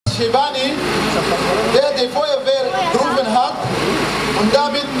Seibane, der die Feuerwehr gerufen hat und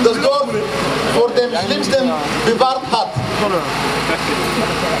damit das Dorf vor dem Schlimmsten bewahrt hat.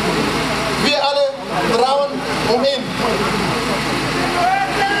 Wir alle trauen um ihn.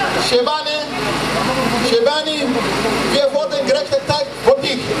 Seibane, wir fordern Gerechtigkeit für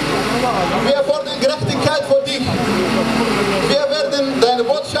dich. Wir fordern Gerechtigkeit für dich. Wir werden deine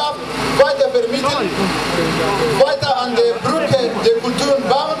Botschaft weiter vermitteln, weiter an der Brücke der Kulturen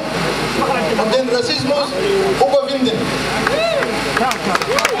bauen und den Rassismus überwinden.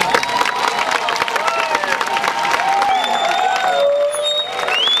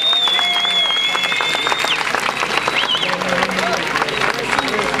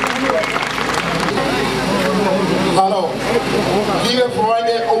 Hallo, liebe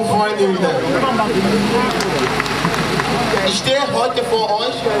Freunde und Freundinnen. Ich stehe heute vor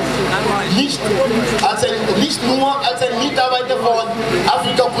euch nicht nur als ein Mitarbeiter von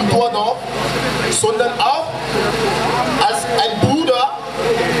Afrika Kulturdorf, sondern auch als ein Bruder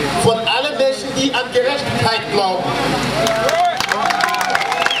von allen Menschen, die an Gerechtigkeit glauben.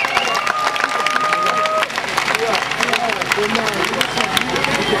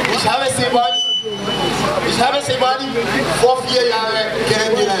 Ich habe Seibane vor 4 Jahren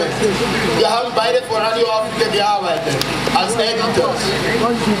kennengelernt. Wir haben beide für Radio Afrika gearbeitet, als Editors.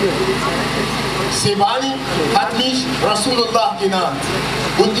 Seibane hat mich Rasulullah genannt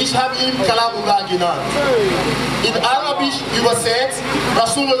und ich habe ihn Kalamullah genannt. In Arabisch übersetzt,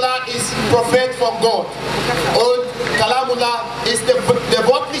 Rasulullah ist Prophet von Gott und Kalamullah ist die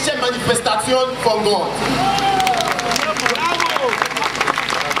wörtliche Manifestation von Gott.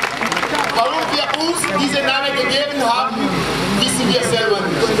 Warum wir uns diese Namen gegeben haben, wissen wir selber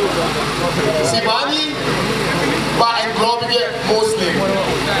nicht. Seibane war ein gläubiger Muslim.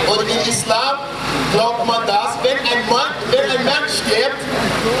 Und im Islam glaubt man, dass wenn ein Mensch stirbt,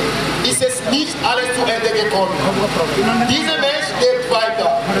 ist es nicht alles zu Ende gekommen. Dieser Mensch lebt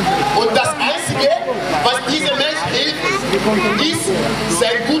weiter. Und das Einzige, was dieser Mensch hilft, ist,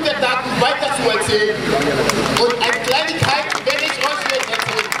 seine guten Taten weiter zu erzählen. Und eine Kleinigkeit werde ich euch jetzt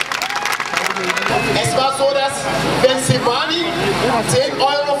erzählen. Es war so, dass wenn Seibane 10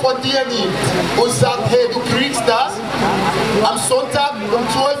 € von dir nimmt und sagt, hey, du kriegst das am Sonntag um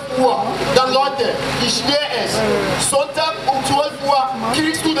 12 Uhr, dann Leute, ich schwöre es, Sonntag um 12 Uhr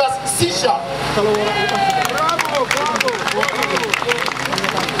kriegst du das sicher.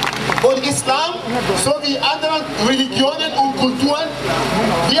 Und Islam, so wie andere Religionen und Kulturen,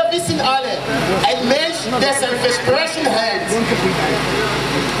 wir wissen alle, ein Mensch, der sein Versprechen hält.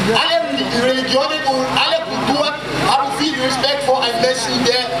 Alle Religionen und alle Kulturen haben viel Respekt vor einem Menschen,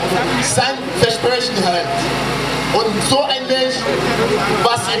 der sein Versprechen hält. Und so ein Mensch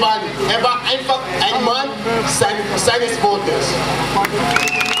war Seibane. Er war einfach ein Mann seines Wortes.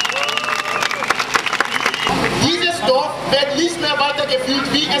 Dieses Dorf wird nicht mehr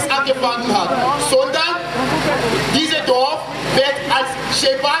weitergeführt, wie es angefangen hat, sondern dieses Dorf wird als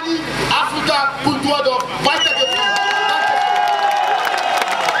Seibane Afrika Kulturdorf weitergeführt.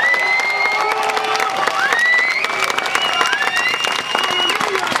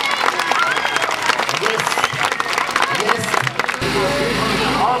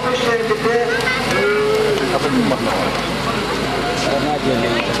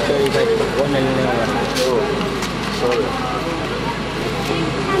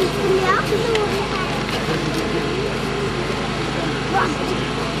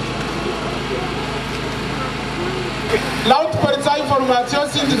 Laut Polizeiinformation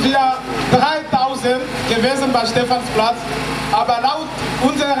sind wir 3000 gewesen bei Stephansplatz, aber laut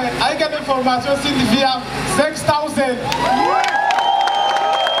unserer eigenen Information sind wir 6000.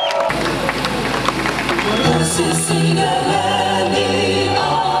 Das ist die Gelände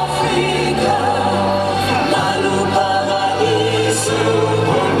Afrika, Lalu Paradiso,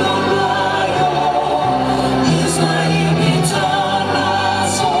 Israel mitana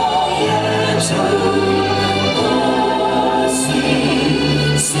so yetu.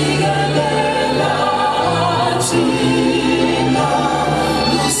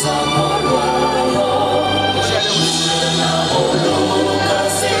 Oh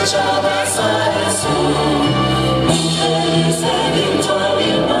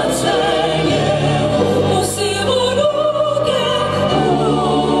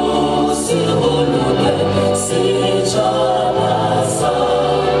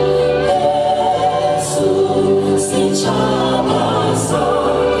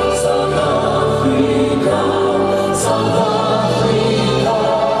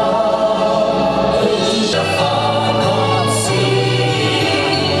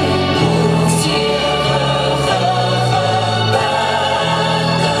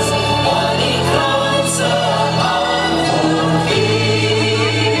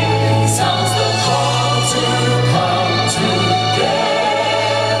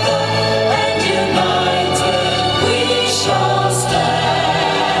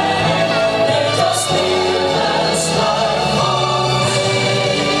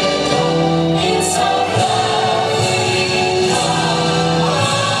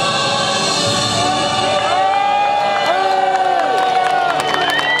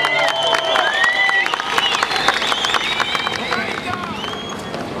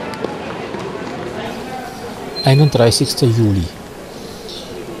 31. Juli.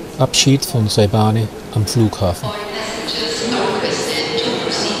 Abschied von Seibane am Flughafen.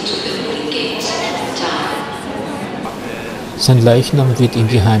 Sein Leichnam wird in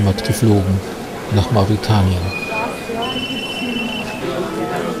die Heimat geflogen, nach Mauretanien.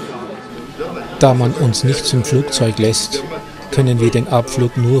 Da man uns nicht zum Flugzeug lässt, können wir den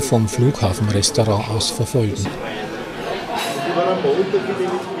Abflug nur vom Flughafenrestaurant aus verfolgen.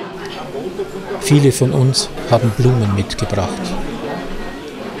 Viele von uns haben Blumen mitgebracht.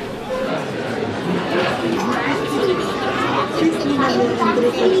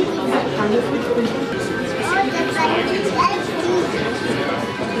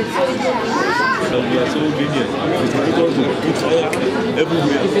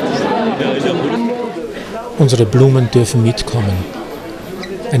 Unsere Blumen dürfen mitkommen.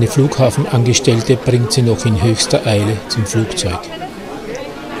 Eine Flughafenangestellte bringt sie noch in höchster Eile zum Flugzeug.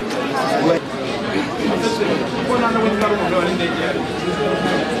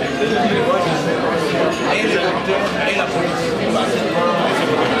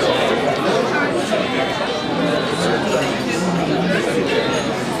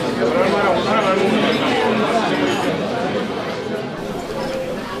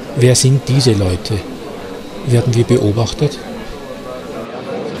 Wer sind diese Leute? Werden wir beobachtet?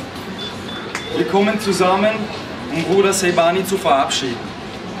 Wir kommen zusammen, um Bruder Seibane zu verabschieden.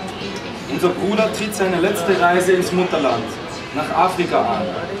 Unser Bruder tritt seine letzte Reise ins Mutterland, nach Afrika an,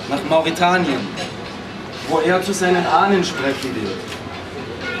 nach Mauretanien, wo er zu seinen Ahnen sprechen wird.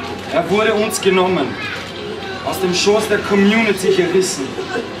 Er wurde uns genommen, aus dem Schoß der Community gerissen,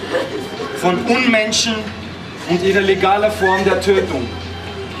 von Unmenschen und ihrer legalen Form der Tötung.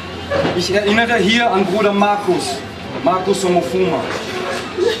 Ich erinnere hier an Bruder Markus Omofuma.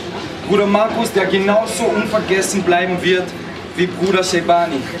 Bruder Markus, der genauso unvergessen bleiben wird wie Bruder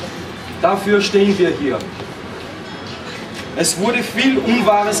Seibane. Dafür stehen wir hier. Es wurde viel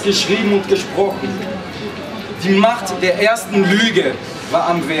Unwahres geschrieben und gesprochen. Die Macht der ersten Lüge war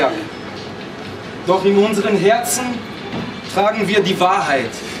am Werk. Doch in unseren Herzen tragen wir die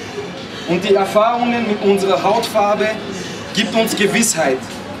Wahrheit. Und die Erfahrungen mit unserer Hautfarbe gibt uns Gewissheit.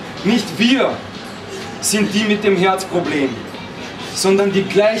 Nicht wir sind die mit dem Herzproblem, sondern die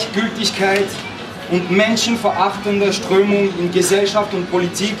Gleichgültigkeit und menschenverachtende Strömung in Gesellschaft und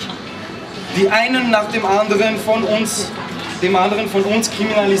Politik, die einen nach dem anderen von uns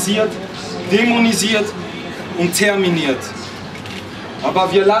kriminalisiert, dämonisiert und terminiert.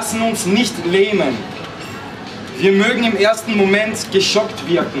 Aber wir lassen uns nicht lähmen. Wir mögen im ersten Moment geschockt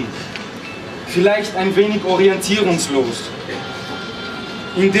wirken, vielleicht ein wenig orientierungslos.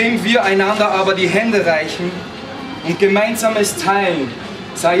 Indem wir einander aber die Hände reichen und gemeinsames teilen,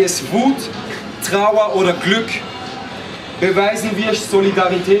 sei es Wut, Trauer oder Glück, beweisen wir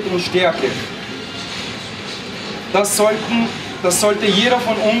Solidarität und Stärke. Das sollte jeder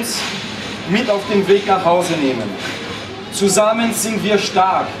von uns mit auf den Weg nach Hause nehmen. Zusammen sind wir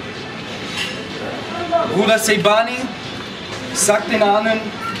stark. Bruder Seibane sagt den Ahnen,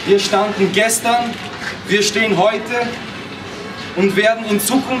 wir standen gestern, wir stehen heute und werden in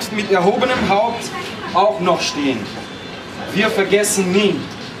Zukunft mit erhobenem Haupt auch noch stehen. Wir vergessen nie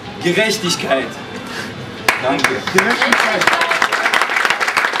Gerechtigkeit. Danke. Gerechtigkeit.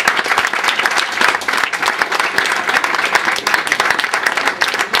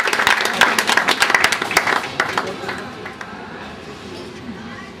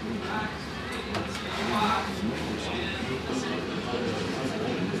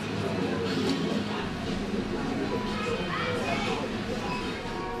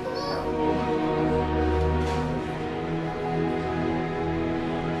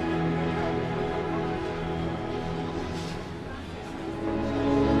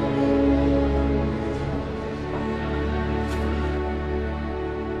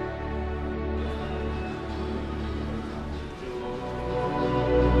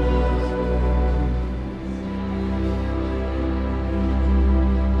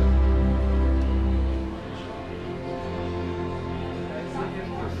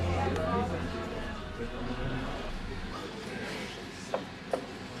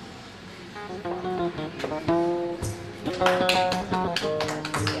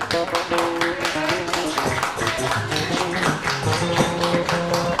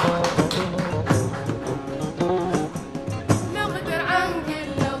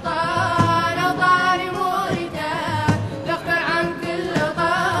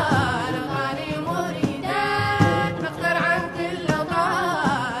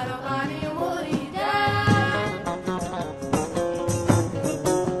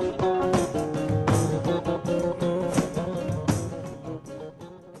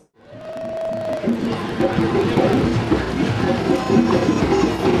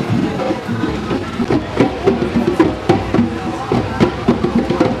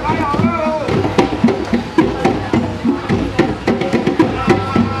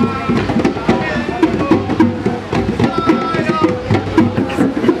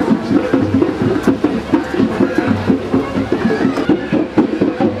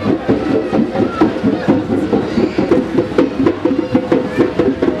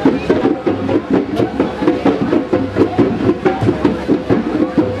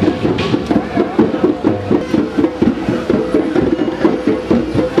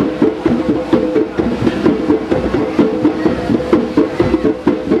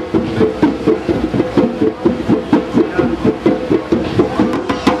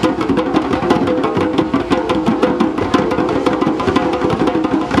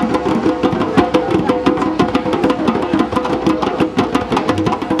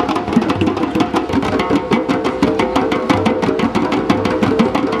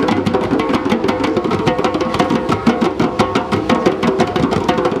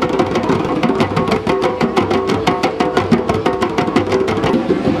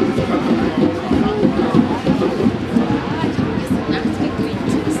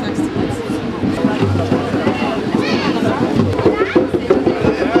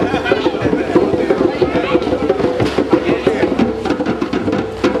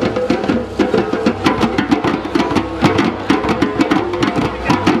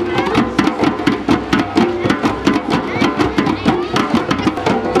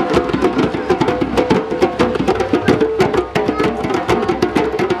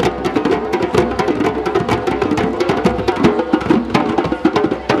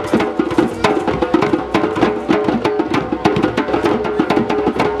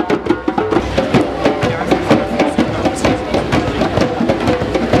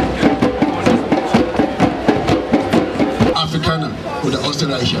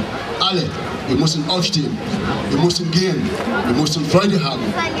 aufstehen, wir mussten gehen, wir mussten Freude haben,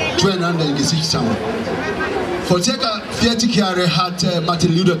 zueinander im Gesicht haben. Vor ca. 40 Jahren hat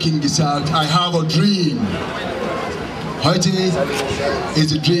Martin Luther King gesagt, I have a dream. Heute ist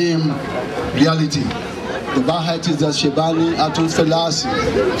the dream reality. Die Wahrheit ist, dass Seibane hat uns verlassen,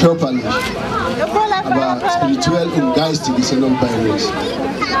 körperlich, aber spirituell und geistig ist er noch bei uns.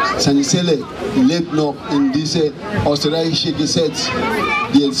 Seine Seele lebt noch in diesem österreichischen Gesetz,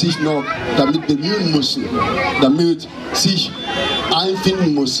 die er sich noch damit bemühen müssen, damit sich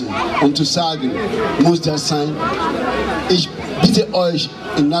einfinden müssen, um zu sagen, muss das sein? Ich bitte euch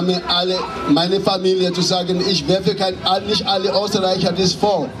im Namen meiner Familie zu sagen, ich werfe nicht alle Österreicher das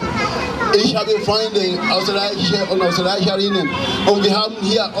vor. Ich habe Freunde, Österreicher und Österreicherinnen, und wir haben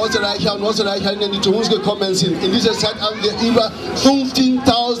hier Österreicher und Österreicherinnen, die zu uns gekommen sind. In dieser Zeit haben wir über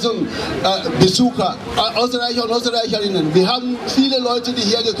 15.000 Besucher, Österreicher und Österreicherinnen. Wir haben viele Leute, die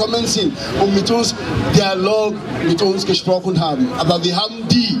hier gekommen sind und mit uns Dialog mit uns gesprochen haben. Aber wir haben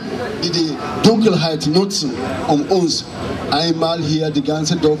die Dunkelheit nutzen, um uns einmal hier die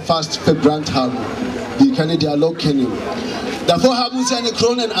ganze Dorf fast verbrannt haben, die keinen Dialog kennen. Davor haben sie eine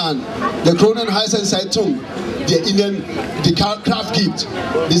Kronen an. Die Kronen heißt eine Zeitung, die ihnen die Kraft gibt.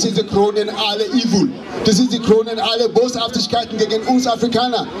 Das ist die Kronen alle Evil. Das ist die Kronen alle Boshaftigkeiten gegen uns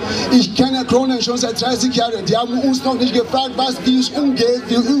Afrikaner. Ich kenne Kronen schon seit 30 Jahren. Die haben uns noch nicht gefragt, was wie es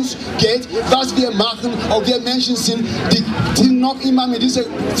uns geht, was wir machen, ob wir Menschen sind. Die sind noch immer mit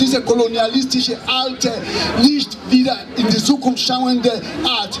dieser kolonialistischen alte, nicht wieder in die Zukunft schauende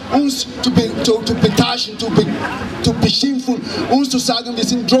Art, uns zu betaschen, zu beschimpfen, uns zu sagen, wir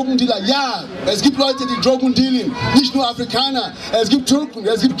sind Drogendealer. Ja, es gibt Leute, die Drogen dealen, nicht nur Afrikaner. Es gibt Türken,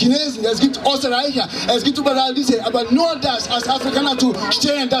 es gibt Chinesen, es gibt Österreicher, es gibt überall diese. Aber nur das als Afrikaner zu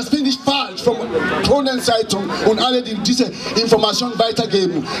stehen, das finde ich falsch von Kronenzeitung und alle, die diese Informationen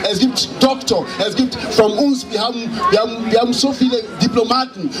weitergeben. Es gibt Doktor, es gibt von uns, wir haben so viele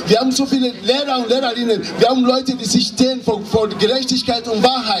Diplomaten, wir haben so viele Lehrer und Lehrerinnen, wir haben Leute, die sich stehen vor Gerechtigkeit und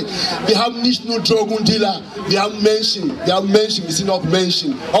Wahrheit. Wir haben nicht nur Drogendealer, wir haben Menschen, wir sind auch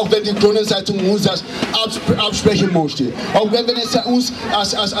Menschen. Auch wenn die Kronenzeitung uns das absprechen möchte. Auch wenn es uns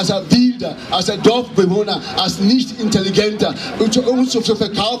als ein Wilder, als ein Dorfbewohner, als nicht intelligenter uns zu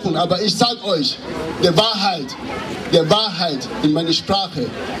verkaufen. Aber ich sage euch, die Wahrheit in meiner Sprache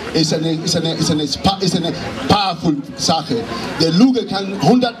ist eine powerful Sache. Der Lüge kann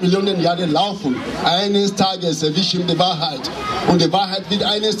 100 Millionen Jahre laufen. Eines Tages erwischen die Wahrheit. Und die Wahrheit wird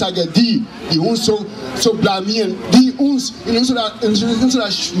eines Tages die uns so blamieren, die uns in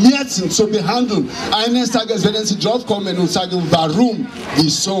unserer Schmerzen zu behandeln. Eines Tages werden sie draufkommen und sagen, warum,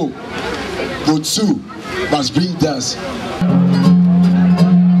 wieso, wozu, was bringt das?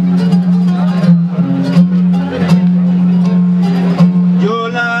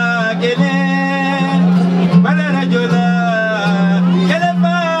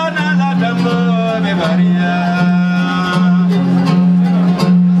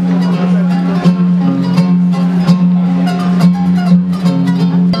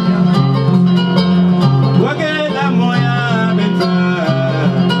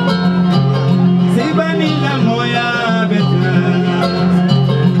 Seibane la moya betra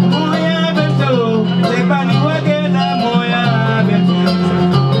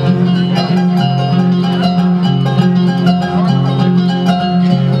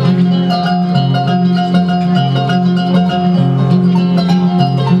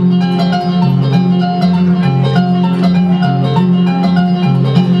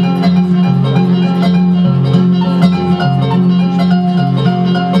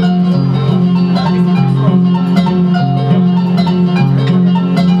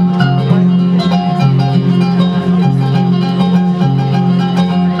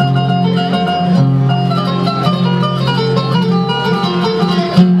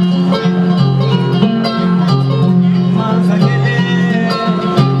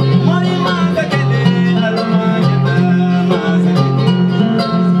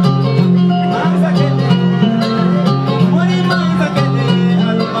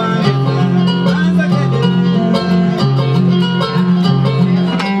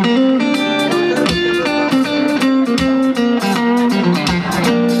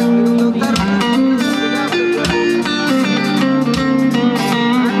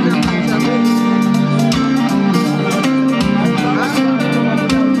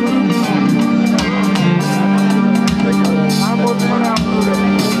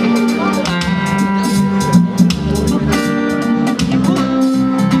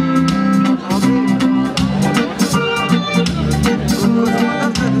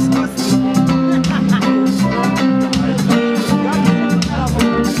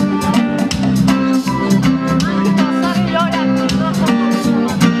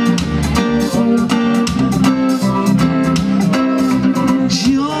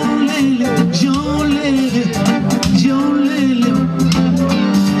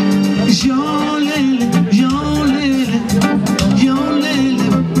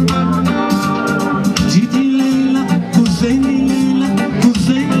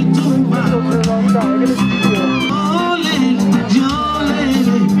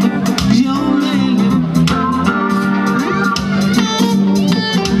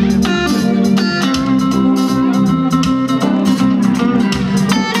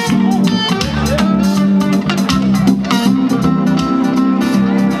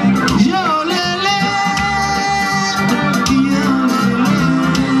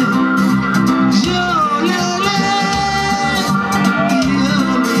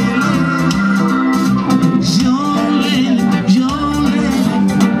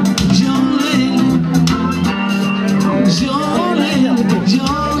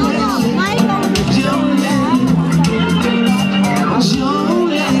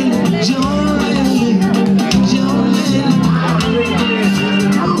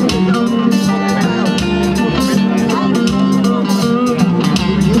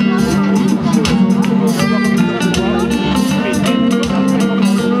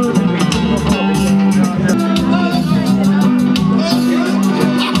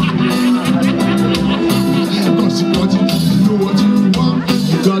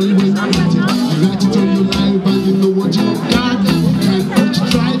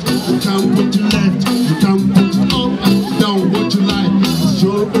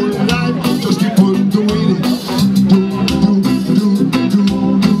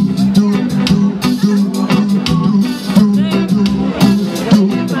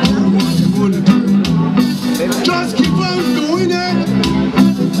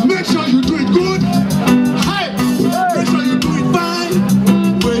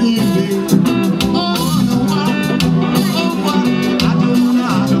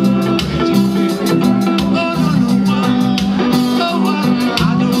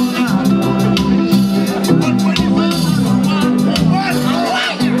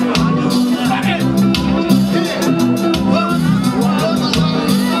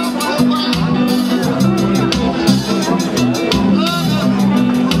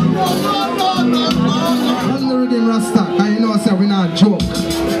joke.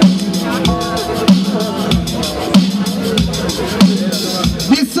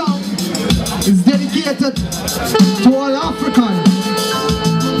 This song is dedicated to all Africans.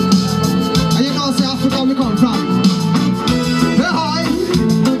 And you know, say Africa we come from. Hey, hi,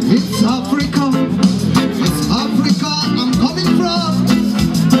 it's Africa. It's Africa I'm coming from.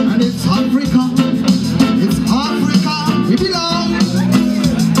 And it's Africa. It's Africa we belong.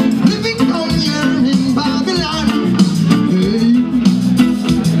 Living down here in Babylon. Hey,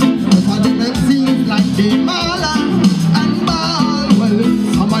 some of them seems like they mala and ball. Well,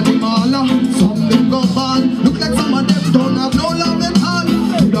 some of them mala, some them go ball. Look like some of them don't have no love at all.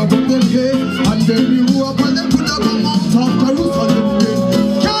 Could have got them here and then you grew up and them could have come out of Jerusalem.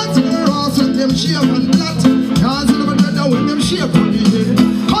 Can't see the rocks when them shape and flat. Can't see the brother when them shape on the head.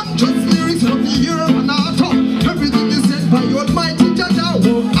 Conscious lyrics of the Europe and Nato. Everything is said by your mighty Jaja.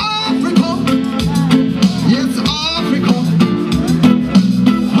 Oh, Africa. Yes, Africa.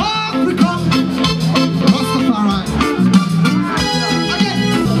 Africa. Rastafari. Again.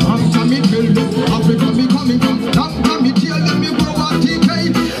 Long time me tell them Africa me coming from. Long time me tell them me grow a TK.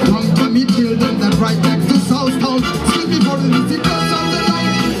 Long time me tell them that right next to South Town. Excuse me for the visitors of the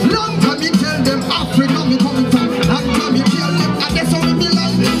line. Long time me tell them Africa me coming from. Long time me tell them that that's how we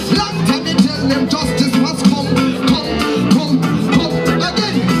belong. Long time me tell them justice must come.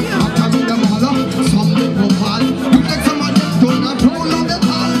 Again. After me them all up, some they go bad. Look like some of them don't have no love at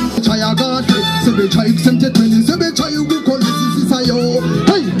all. Try a God, say they try exempted men, say they try you go call this is a yo.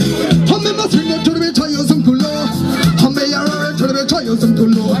 Hey, how me must bring them to the try you some kulo. How me are to the try you some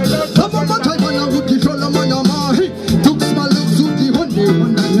kulo. Some of my try man a rookie show la my yama. Hey, took my look to the honey,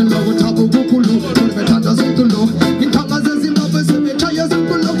 one night and love.